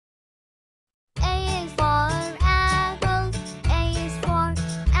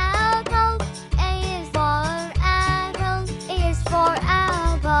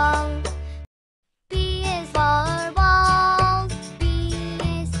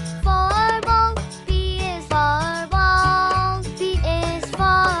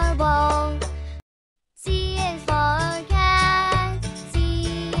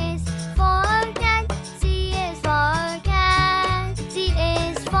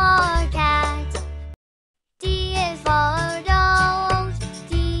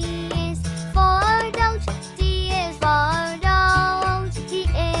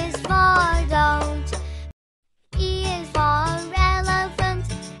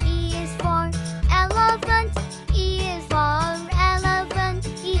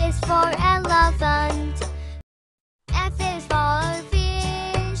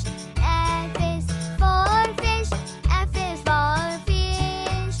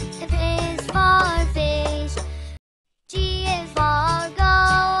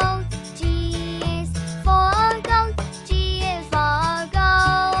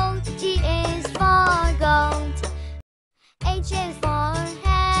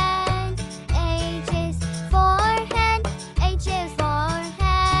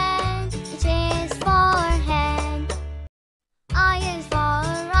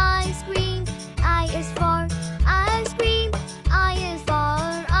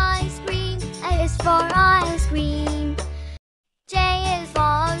for ice cream. J is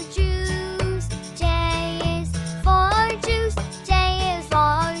for juice. J is for juice. J is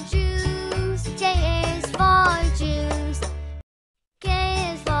for juice. J is for juice. K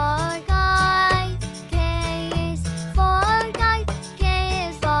is for kite. K is for kite. K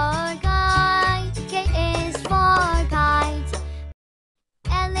is for kite. K is for kite.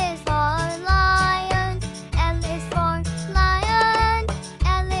 L is for lion. L is for lion.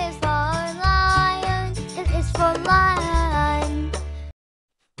 L is for lion. L is for lion.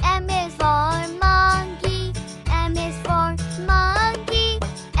 M is for monkey. M is for monkey.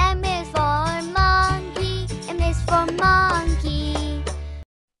 M is for monkey. M is for monkey.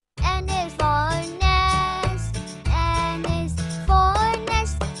 N is for nest. N is for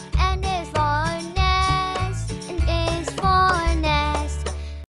nest. N is for nest. N is for nest.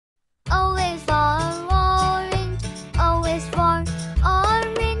 O is for orange. O is for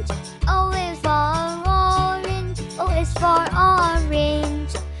orange. O is for orange. O is for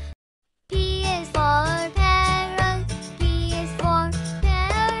orange. P is for parrot. P is for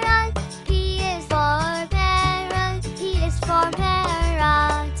parrot. P is for parrot. P is for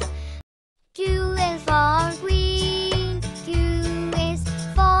parrot. Q is for queen. Q is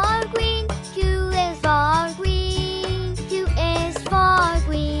for queen. Q is for queen. Q is for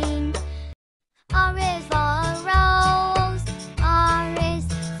queen. R is for rose. R is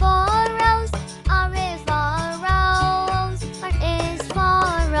for rose. R is for rose. R is for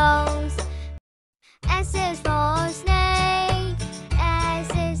rose. S is for snake. S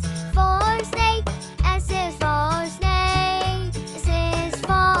is for snake. S is for snake. S is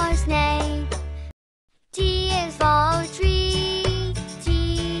for snake. T is for tree. T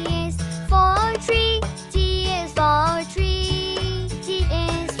is for tree. T is for tree. T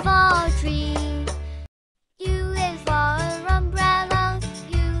is for tree. U is for umbrella.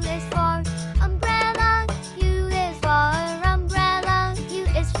 U is for umbrella. U is for umbrella. U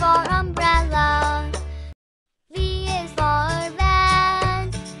is for umbrella. V is for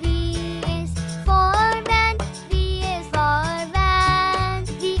van. V is for van. V is for van.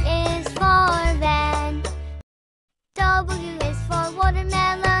 V is for van. W is for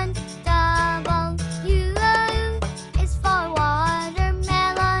watermelon. W is for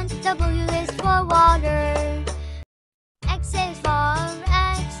watermelon. W is for water. X is for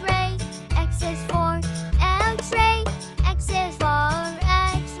X-ray. X is for X-ray. X is for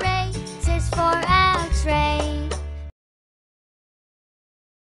X-ray. X is for X-ray.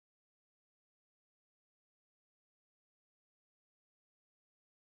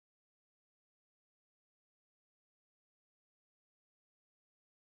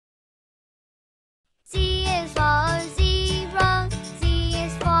 Z is for zebra. Z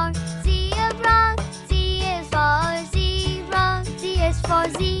is for zebra. Z is for zebra. Z is for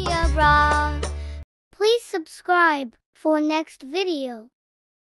zebra. Please subscribe for next video.